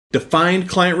Defined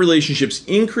client relationships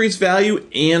increase value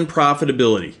and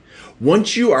profitability.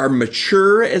 Once you are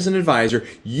mature as an advisor,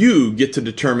 you get to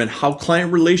determine how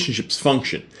client relationships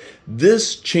function.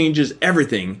 This changes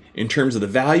everything in terms of the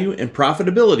value and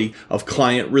profitability of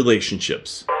client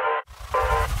relationships.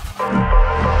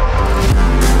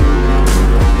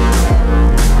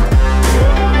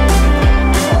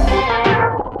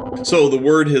 So the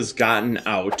word has gotten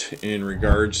out in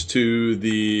regards to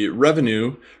the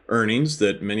revenue earnings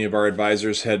that many of our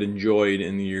advisors had enjoyed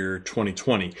in the year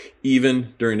 2020,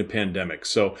 even during the pandemic.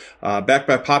 So backed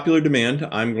by popular demand,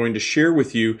 I'm going to share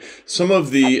with you some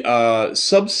of the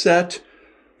subset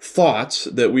thoughts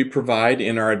that we provide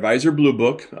in our Advisor Blue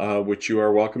Book, which you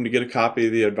are welcome to get a copy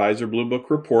of the Advisor Blue Book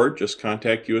report. Just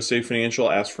contact USA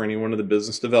Financial, ask for any one of the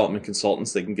business development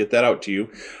consultants. They can get that out to you.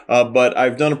 But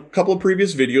I've done a couple of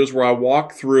previous videos where I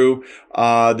walk through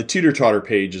the teeter-totter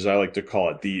page, as I like to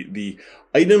call it, the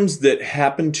items that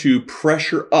happen to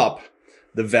pressure up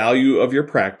the value of your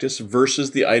practice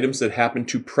versus the items that happen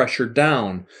to pressure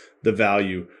down the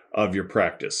value of your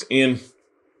practice. And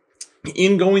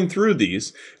in going through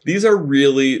these are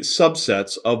really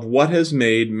subsets of what has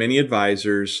made many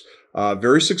advisors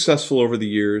very successful over the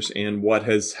years and what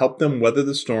has helped them weather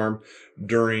the storm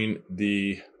during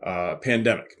the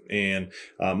pandemic. And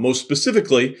most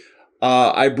specifically,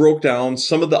 I broke down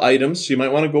some of the items. So you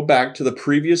might want to go back to the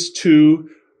previous two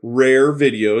rare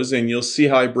videos and you'll see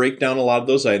how I break down a lot of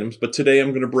those items. But today I'm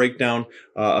going to break down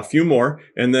a few more,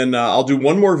 and then I'll do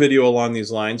one more video along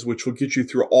these lines, which will get you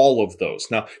through all of those.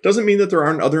 Now, it doesn't mean that there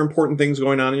aren't other important things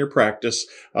going on in your practice.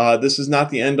 This is not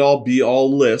the end-all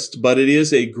be-all list, but it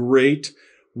is a great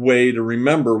way to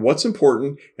remember what's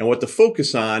important and what to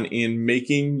focus on in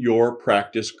making your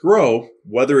practice grow,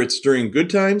 whether it's during good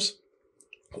times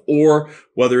or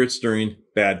whether it's during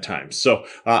bad times. So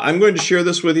I'm going to share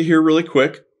this with you here really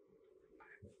quick.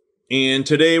 And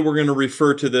today we're going to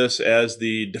refer to this as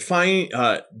the defined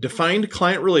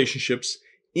client relationships,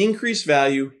 increase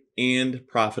value, and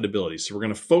profitability. So we're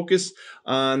going to focus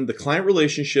on the client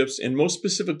relationships and most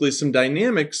specifically some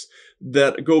dynamics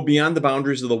that go beyond the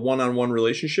boundaries of the one-on-one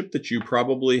relationship that you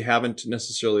probably haven't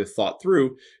necessarily thought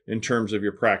through in terms of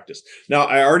your practice. Now,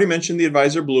 I already mentioned the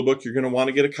Advisor Blue Book. You're going to want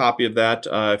to get a copy of that.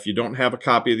 If you don't have a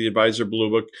copy of the Advisor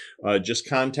Blue Book, just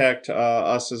contact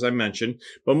us, as I mentioned.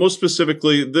 But most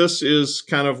specifically, this is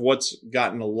kind of what's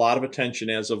gotten a lot of attention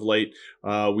as of late.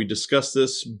 We discussed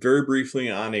this very briefly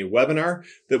on a webinar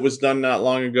that was done not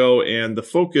long ago, and the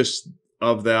focus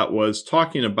of that was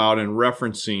talking about and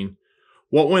referencing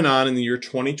what went on in the year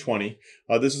 2020.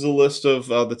 This is a list of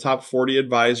the top 40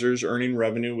 advisors earning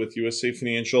revenue with USA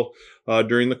Financial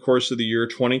during the course of the year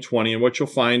 2020. And what you'll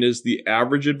find is the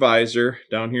average advisor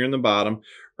down here in the bottom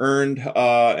earned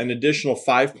an additional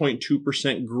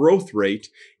 5.2% growth rate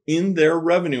in their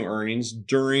revenue earnings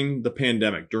during the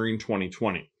pandemic, during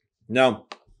 2020. Now,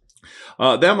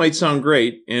 that might sound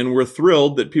great, and we're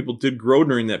thrilled that people did grow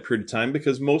during that period of time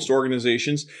because most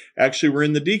organizations actually were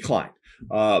in the decline.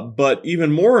 But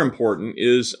even more important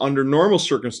is under normal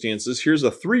circumstances, here's a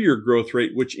 3-year growth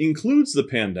rate, which includes the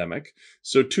pandemic.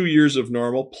 So 2 years of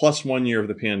normal plus 1 year of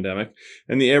the pandemic.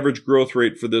 And the average growth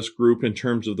rate for this group in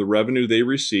terms of the revenue they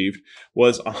received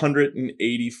was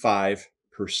 185%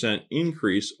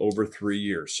 increase over 3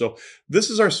 years. So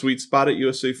this is our sweet spot at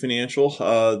USA Financial.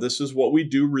 This is what we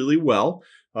do really well.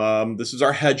 This is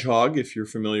our hedgehog, if you're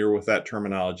familiar with that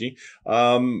terminology.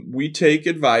 We take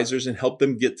advisors and help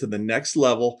them get to the next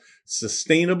level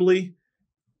sustainably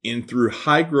and through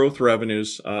high growth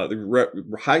revenues,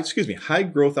 high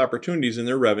growth opportunities in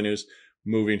their revenues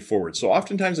moving forward. So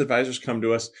oftentimes advisors come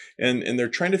to us and they're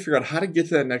trying to figure out how to get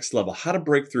to that next level, how to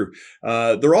break through.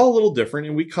 They're all a little different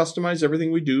and we customize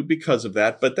everything we do because of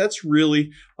that. But that's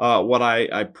really what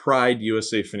I pride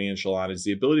USA Financial on, is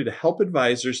the ability to help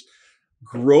advisors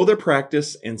grow their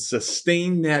practice and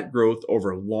sustain that growth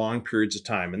over long periods of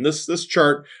time. And this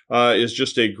chart is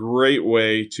just a great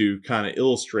way to kind of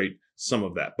illustrate some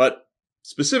of that. But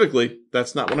specifically,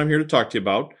 that's not what I'm here to talk to you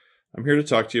about. I'm here to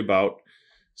talk to you about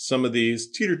some of these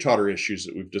teeter-totter issues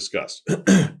that we've discussed.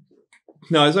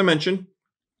 Now, as I mentioned,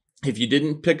 if you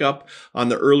didn't pick up on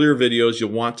the earlier videos, you'll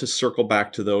want to circle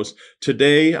back to those.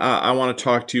 Today, I want to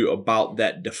talk to you about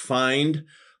that defined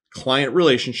client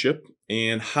relationship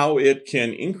and how it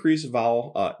can increase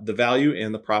the value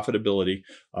and the profitability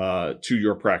to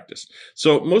your practice.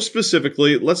 So most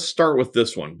specifically, let's start with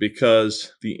this one,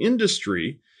 because the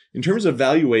industry, in terms of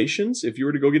valuations, if you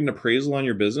were to go get an appraisal on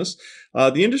your business,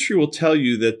 the industry will tell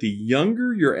you that the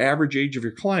younger your average age of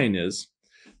your client is,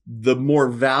 the more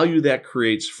value that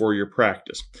creates for your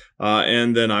practice.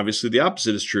 And then obviously the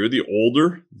opposite is true. The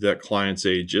older that client's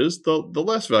age is, the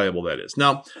less valuable that is.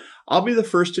 Now, I'll be the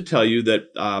first to tell you that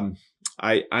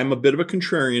I'm a bit of a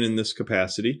contrarian in this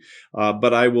capacity,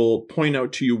 but I will point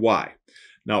out to you why.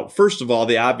 Now, first of all,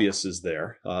 the obvious is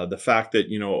there. The fact that,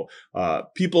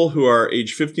 people who are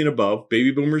age 50 and above,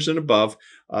 baby boomers and above,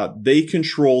 they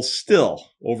control still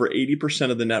over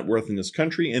 80% of the net worth in this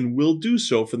country and will do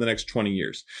so for the next 20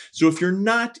 years. So if you're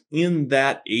not in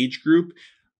that age group,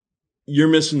 you're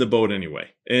missing the boat anyway.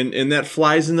 And that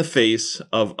flies in the face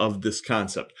of this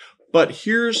concept. But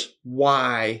here's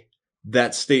why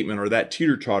that statement or that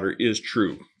teeter-totter is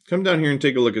true. Come down here and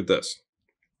take a look at this.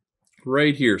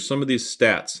 Right here, some of these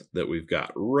stats that we've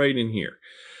got right in here.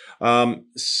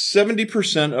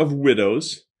 70% of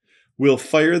widows will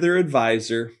fire their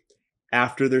advisor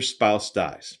after their spouse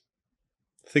dies.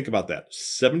 Think about that.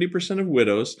 70% of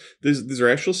widows, these are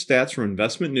actual stats from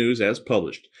Investment News as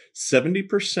published.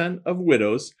 70% of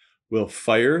widows will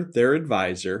fire their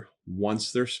advisor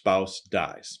once their spouse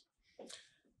dies.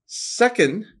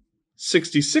 Second,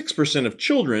 66% of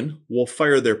children will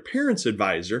fire their parents'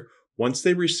 advisor once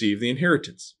they receive the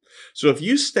inheritance. So if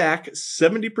you stack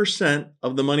 70%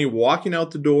 of the money walking out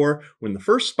the door when the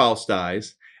first spouse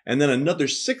dies, and then another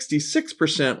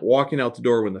 66% walking out the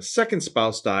door when the second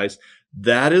spouse dies,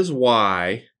 that is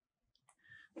why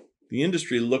the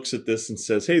industry looks at this and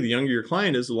says, hey, the younger your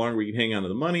client is, the longer we can hang on to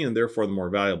the money, and therefore the more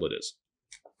valuable it is.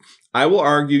 I will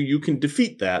argue you can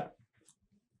defeat that.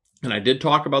 And I did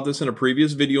talk about this in a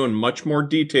previous video in much more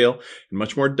detail and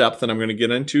much more depth than I'm going to get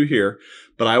into here.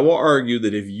 But I will argue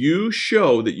that if you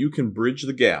show that you can bridge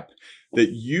the gap,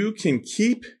 that you can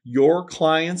keep your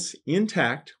clients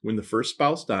intact when the first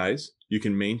spouse dies, you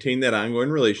can maintain that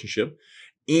ongoing relationship,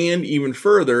 and even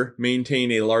further,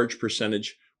 maintain a large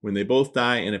percentage when they both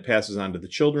die and it passes on to the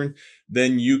children,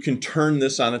 then you can turn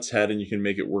this on its head and you can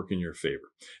make it work in your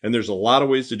favor. And there's a lot of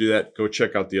ways to do that. Go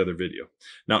check out the other video.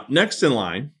 Now, next in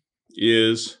line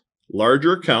is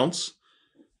larger accounts.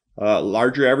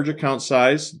 Larger average account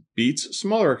size beats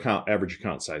smaller average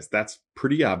account size. That's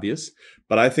pretty obvious,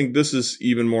 but I think this is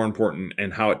even more important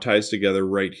and how it ties together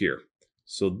right here.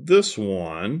 So this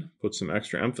one, put some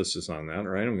extra emphasis on that,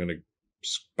 right? I'm going to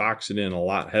box it in a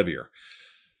lot heavier.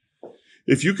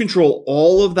 If you control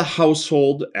all of the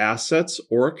household assets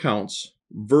or accounts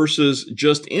versus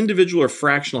just individual or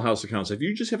fractional house accounts, if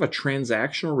you just have a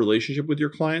transactional relationship with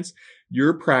your clients,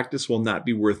 your practice will not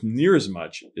be worth near as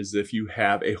much as if you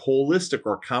have a holistic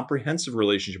or comprehensive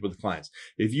relationship with clients.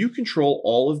 If you control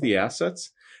all of the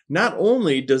assets, not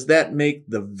only does that make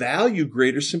the value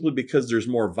greater simply because there's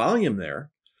more volume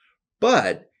there,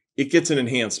 but it gets an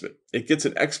enhancement. It gets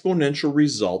an exponential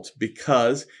result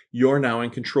because you're now in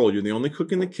control. You're the only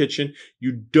cook in the kitchen.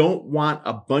 You don't want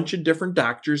a bunch of different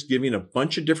doctors giving a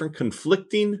bunch of different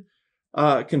conflicting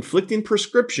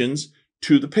prescriptions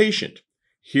to the patient.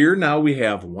 Here now we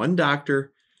have one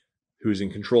doctor who's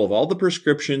in control of all the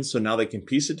prescriptions, so now they can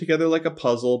piece it together like a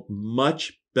puzzle.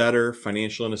 Much better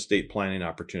financial and estate planning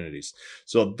opportunities.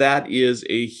 So that is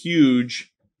a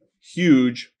huge,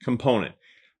 huge component.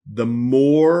 The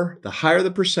higher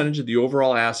the percentage of the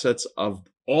overall assets of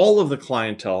all of the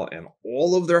clientele and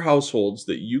all of their households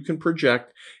that you can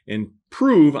project and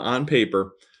prove on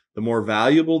paper, the more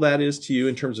valuable that is to you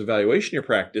in terms of valuation of your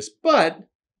practice. But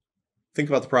think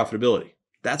about the profitability.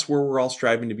 That's where we're all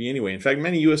striving to be anyway. In fact,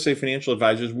 many USA financial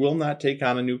advisors will not take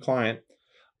on a new client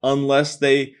unless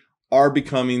they are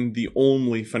becoming the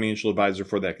only financial advisor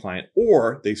for that client,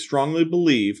 or they strongly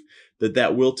believe that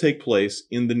that will take place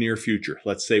in the near future,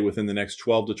 let's say within the next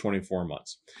 12 to 24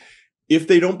 months. If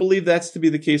they don't believe that's to be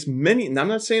the case, many, and I'm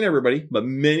not saying everybody, but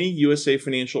many USA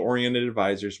financial oriented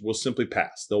advisors will simply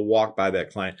pass. They'll walk by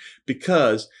that client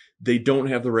because they don't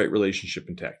have the right relationship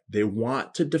intact. They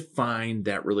want to define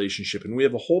that relationship. And we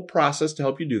have a whole process to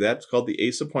help you do that. It's called the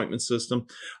ACE appointment system.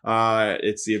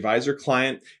 It's the advisor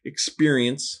client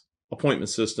experience appointment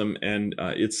system. And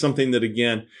it's something that,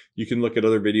 again, you can look at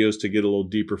other videos to get a little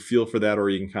deeper feel for that, or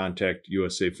you can contact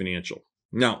USA Financial.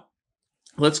 Now,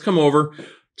 let's come over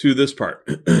to this part.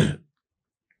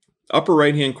 Upper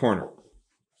right-hand corner.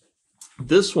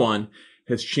 This one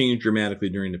has changed dramatically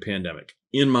during the pandemic,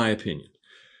 in my opinion.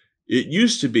 It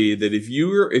used to be that if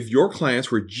your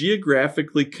clients were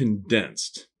geographically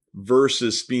condensed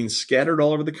versus being scattered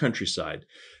all over the countryside,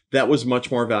 that was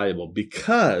much more valuable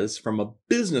because from a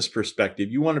business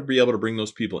perspective, you want to be able to bring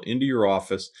those people into your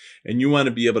office and you want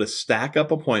to be able to stack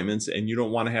up appointments, and you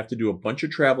don't want to have to do a bunch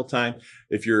of travel time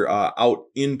if you're out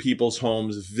in people's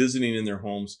homes, visiting in their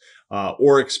homes,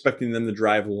 or expecting them to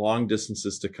drive long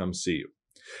distances to come see you.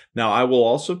 Now, I will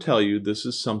also tell you this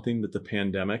is something that the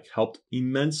pandemic helped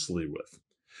immensely with.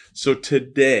 So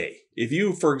today, if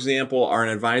you, for example, are an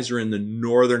advisor in the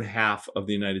northern half of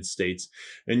the United States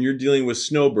and you're dealing with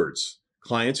snowbirds,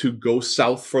 clients who go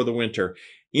south for the winter,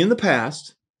 in the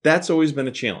past, that's always been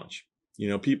a challenge. You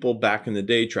know, people back in the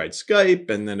day tried Skype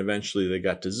and then eventually they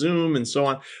got to Zoom and so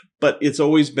on. But it's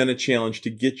always been a challenge to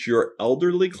get your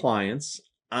elderly clients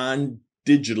on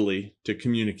digitally to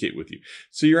communicate with you.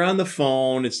 So you're on the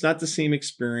phone, it's not the same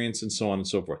experience and so on and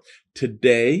so forth.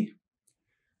 Today,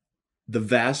 the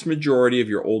vast majority of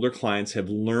your older clients have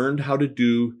learned how to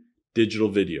do digital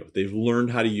video. They've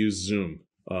learned how to use Zoom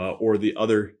or the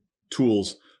other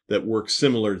tools that work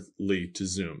similarly to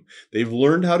Zoom. They've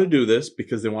learned how to do this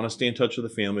because they want to stay in touch with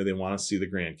the family. They want to see the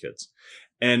grandkids.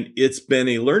 And it's been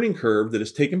a learning curve that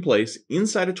has taken place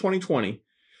inside of 2020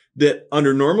 that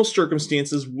under normal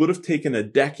circumstances would have taken a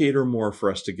decade or more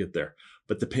for us to get there.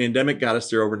 But the pandemic got us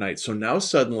there overnight. So now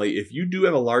suddenly, if you do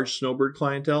have a large snowbird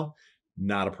clientele,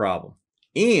 not a problem.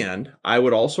 And I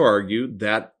would also argue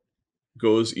that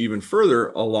goes even further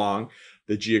along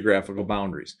the geographical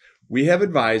boundaries. We have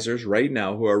advisors right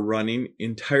now who are running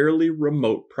entirely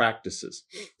remote practices.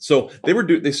 So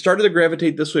they started to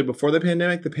gravitate this way before the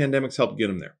pandemic. The pandemic's helped get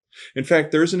them there. In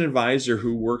fact, there's an advisor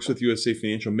who works with USA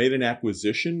Financial, made an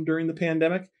acquisition during the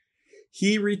pandemic.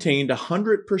 He retained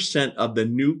 100% of the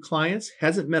new clients,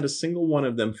 hasn't met a single one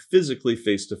of them physically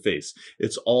face to face.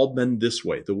 It's all been this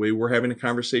way, the way we're having a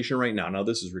conversation right now. Now,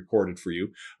 this is recorded for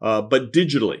you, but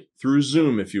digitally through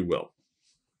Zoom, if you will.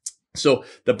 So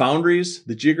the boundaries,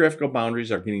 the geographical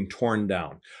boundaries are getting torn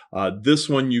down. This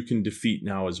one you can defeat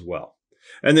now as well.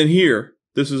 And then here,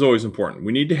 this is always important.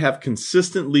 We need to have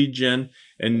consistent lead gen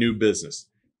and new business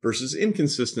versus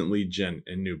inconsistent lead gen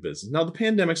and new business. Now, the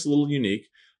pandemic's a little unique,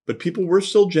 but people were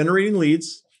still generating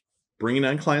leads, bringing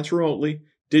on clients remotely,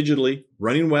 digitally,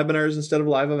 running webinars instead of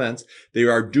live events. They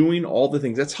are doing all the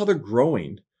things. That's how they're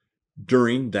growing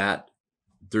during that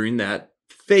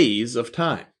phase of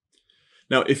time.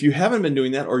 Now, if you haven't been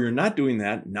doing that or you're not doing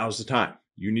that, now's the time.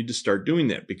 You need to start doing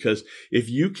that because if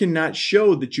you cannot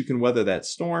show that you can weather that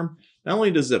storm, not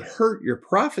only does it hurt your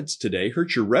profits today,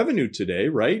 hurt your revenue today,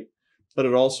 right? But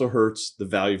it also hurts the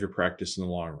value of your practice in the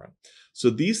long run. So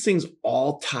these things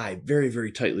all tie very,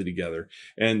 very tightly together.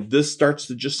 And this starts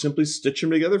to just simply stitch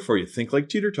them together for you. Think like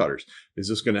teeter-totters. Is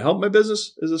this going to help my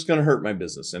business? Is this going to hurt my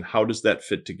business? And how does that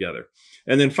fit together?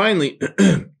 And then finally,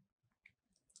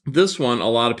 this one, a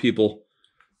lot of people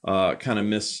kind of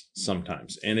miss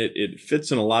sometimes. And it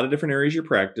fits in a lot of different areas of your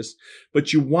practice.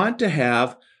 But you want to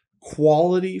have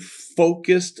quality,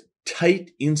 focused,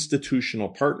 tight institutional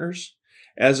partners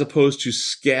as opposed to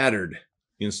scattered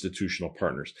institutional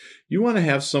partners. You want to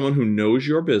have someone who knows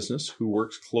your business, who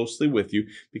works closely with you,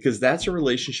 because that's a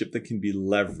relationship that can be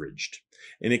leveraged.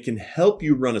 And it can help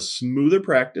you run a smoother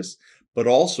practice. But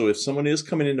also, if someone is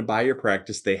coming in to buy your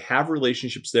practice, they have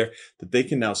relationships there that they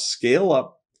can now scale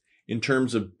up in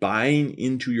terms of buying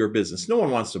into your business. No one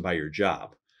wants to buy your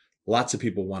job. Lots of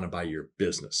people want to buy your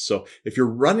business. So if you're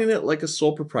running it like a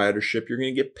sole proprietorship, you're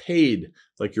going to get paid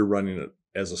like you're running it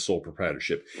as a sole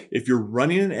proprietorship. If you're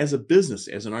running it as a business,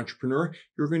 as an entrepreneur,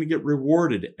 you're going to get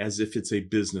rewarded as if it's a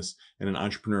business and an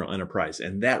entrepreneurial enterprise.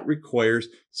 And that requires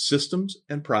systems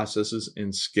and processes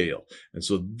and scale. And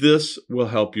so this will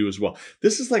help you as well.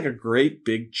 This is like a great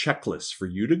big checklist for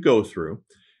you to go through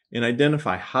and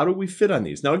identify, how do we fit on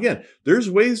these? Now, again, there's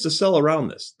ways to sell around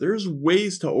this. There's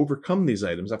ways to overcome these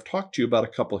items. I've talked to you about a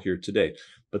couple here today,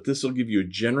 but this will give you a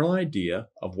general idea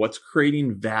of what's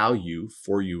creating value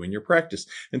for you in your practice.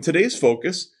 And today's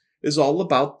focus is all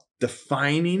about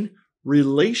defining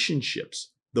relationships,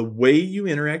 the way you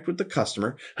interact with the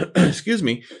customer, excuse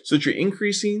me, so that you're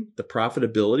increasing the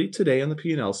profitability today on the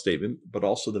P&L statement, but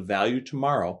also the value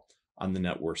tomorrow on the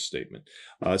net worth statement.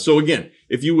 So again,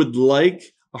 if you would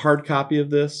like a hard copy of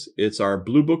this, it's our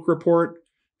Blue Book report.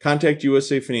 Contact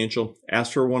USA Financial,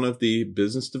 ask for one of the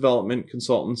business development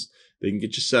consultants. They can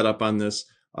get you set up on this.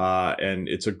 And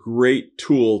it's a great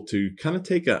tool to kind of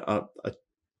take a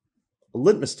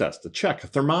litmus test, a check, a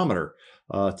thermometer,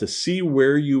 to see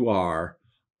where you are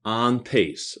on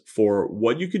pace for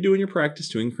what you could do in your practice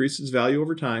to increase its value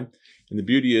over time. And the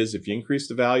beauty is, if you increase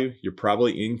the value, you're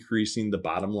probably increasing the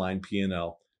bottom line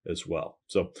P&L as well.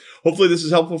 So hopefully this is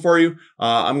helpful for you.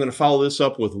 I'm going to follow this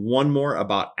up with one more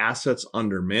about assets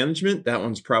under management. That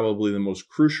one's probably the most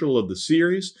crucial of the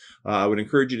series. I would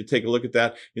encourage you to take a look at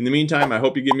that. In the meantime, I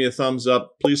hope you give me a thumbs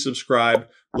up. Please subscribe.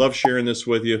 Love sharing this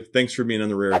with you. Thanks for being on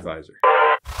The Rare Advisor.